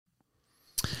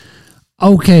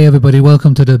Okay, everybody,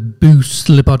 welcome to the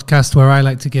Boostly podcast, where I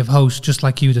like to give hosts just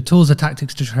like you the tools, the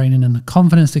tactics, the training, and the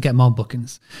confidence to get more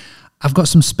bookings. I've got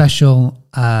some special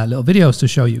little videos to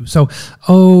show you. So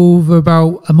over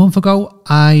about a month ago,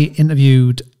 I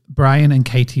interviewed Brian and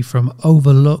Katie from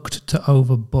Overlooked to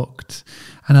Overbooked.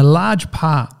 And a large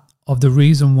part of the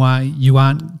reason why you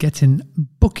aren't getting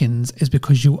bookings is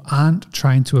because you aren't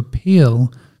trying to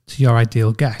appeal to your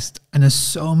ideal guest. And there's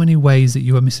so many ways that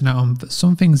you are missing out on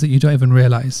some things that you don't even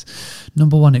realize.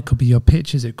 Number one, it could be your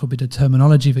pictures, it could be the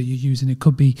terminology that you're using, it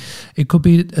could be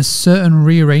a certain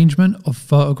rearrangement of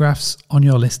photographs on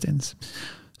your listings.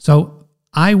 So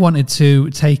I wanted to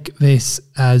take this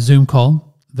Zoom call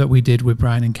that we did with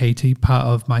Brian and Katie, part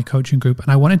of my coaching group,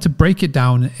 and I wanted to break it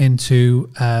down into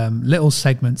little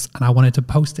segments, and I wanted to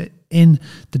post it in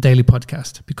the daily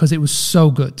podcast because it was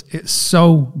so good. It's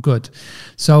so good.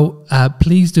 So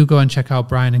please do go and check out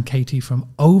Brian and Katie from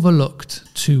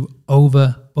Overlooked to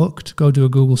Overbooked. Go do a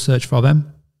Google search for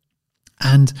them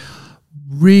and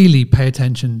really pay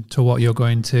attention to what you're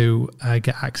going to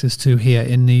get access to here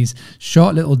in these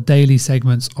short little daily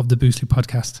segments of the Boostly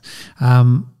podcast.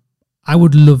 I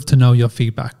would love to know your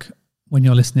feedback when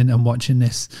you're listening and watching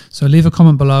this. So leave a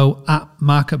comment below at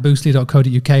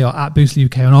mark@boostly.co.uk or at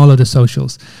boostlyuk on all of the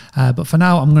socials. But for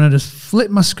now, I'm going to just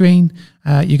flip my screen.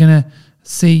 You're going to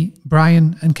see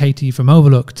Brian and Katie from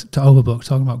Overlooked to Overbooked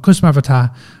talking about customer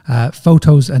avatar,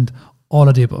 photos, and all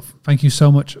of the above. Thank you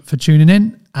so much for tuning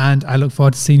in, and I look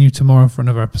forward to seeing you tomorrow for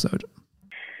another episode.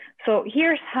 So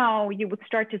here's how you would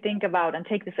start to think about and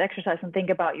take this exercise and think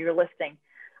about your listing.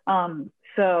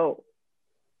 So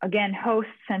again,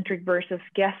 host-centric versus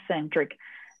guest-centric.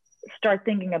 Start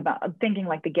thinking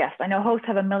like the guest. I know hosts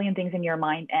have a million things in your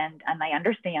mind, and I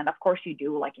understand. Of course you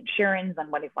do, like insurance,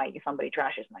 and what if somebody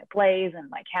trashes my plays and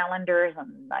my calendars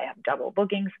and I have double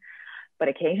bookings. But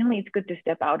occasionally it's good to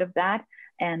step out of that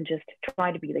and just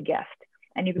try to be the guest.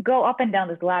 And you could go up and down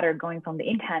this ladder going from the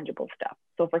intangible stuff.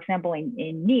 So for example,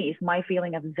 in Nice, my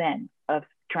feeling of zen, of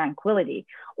tranquility,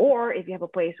 or if you have a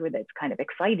place where that's kind of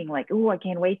exciting, like, oh, I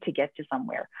can't wait to get to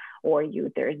somewhere, or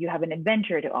you have an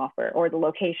adventure to offer, or the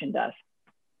location does,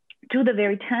 to the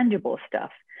very tangible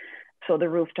stuff. So the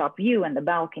rooftop view and the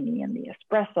balcony and the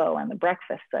espresso and the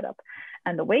breakfast setup.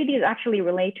 And the way these actually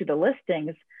relate to the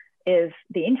listings is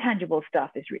the intangible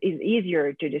stuff is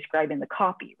easier to describe in the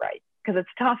copy, right? Because it's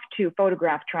tough to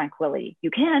photograph tranquility.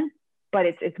 You can, but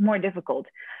it's more difficult.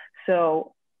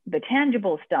 So the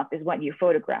tangible stuff is what you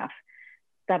photograph.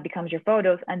 That becomes your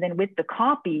photos. And then with the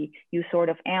copy, you sort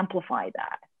of amplify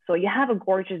that. So you have a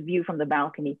gorgeous view from the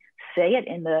balcony. Say it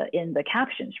in the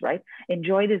captions, right?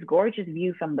 Enjoy this gorgeous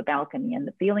view from the balcony and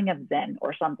the feeling of zen,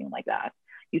 or something like that.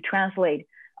 You translate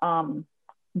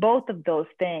both of those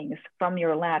things from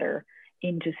your ladder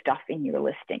into stuff in your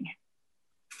listing.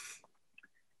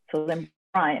 So then,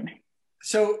 Brian.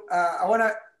 So I want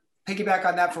to piggyback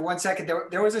on that for 1 second.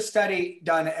 There was a study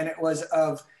done, and it was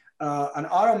of an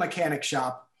auto mechanic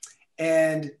shop,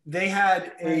 and they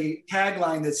had a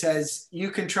tagline that says,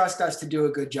 "You can trust us to do a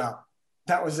good job."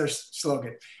 That was their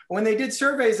slogan. When they did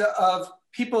surveys of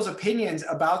people's opinions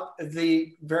about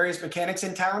the various mechanics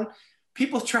in town,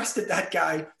 people trusted that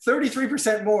guy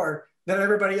 33% more than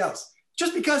everybody else,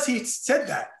 just because he said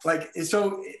that.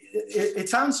 So it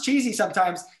sounds cheesy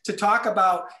sometimes to talk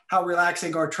about how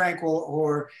relaxing or tranquil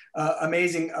or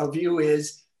amazing a view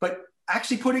is, but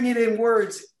actually putting it in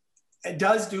words, it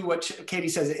does do what Katie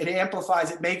says. It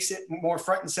amplifies, it makes it more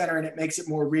front and center, and it makes it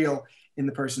more real in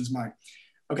the person's mind.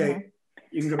 Okay,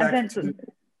 You can go back.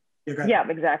 Yeah,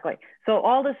 exactly. So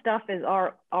all this stuff is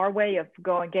our way of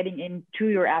getting to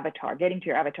your avatar.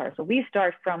 So we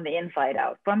start from the inside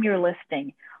out, from your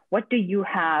listing. What do you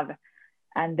have?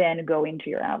 And then go into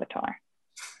your avatar.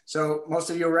 So most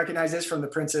of you will recognize this from The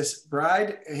Princess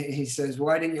Bride. He says,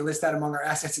 "Why didn't you list that among our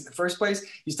assets in the first place?"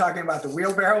 He's talking about the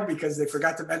wheelbarrow, because they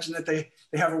forgot to mention that they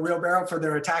have a wheelbarrow for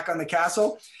their attack on the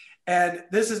castle. And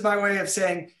this is my way of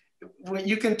saying,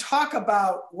 you can talk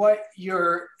about what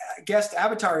your guest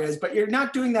avatar is, but you're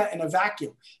not doing that in a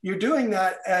vacuum. You're doing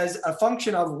that as a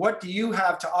function of, what do you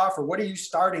have to offer? What are you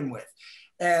starting with?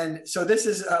 And so this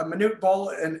is Manute Bol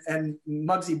and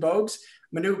Muggsy Bogues.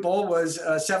 Manute Bol was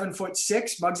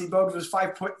 7'6". Muggsy Bogues was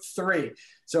 5'3".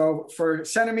 So for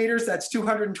centimeters, that's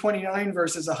 229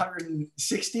 versus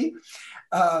 160.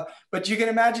 But you can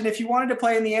imagine, if you wanted to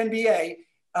play in the NBA,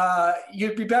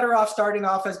 you'd be better off starting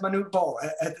off as Manute Bol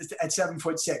at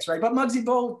 7'6", right? But Muggsy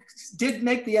Bogues did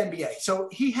make the NBA. So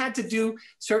he had to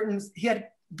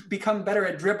become better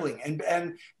at dribbling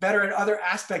and better at other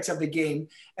aspects of the game.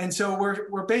 And so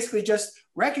we're basically just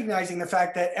recognizing the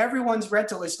fact that everyone's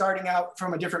rental is starting out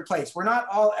from a different place. We're not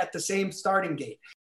all at the same starting gate.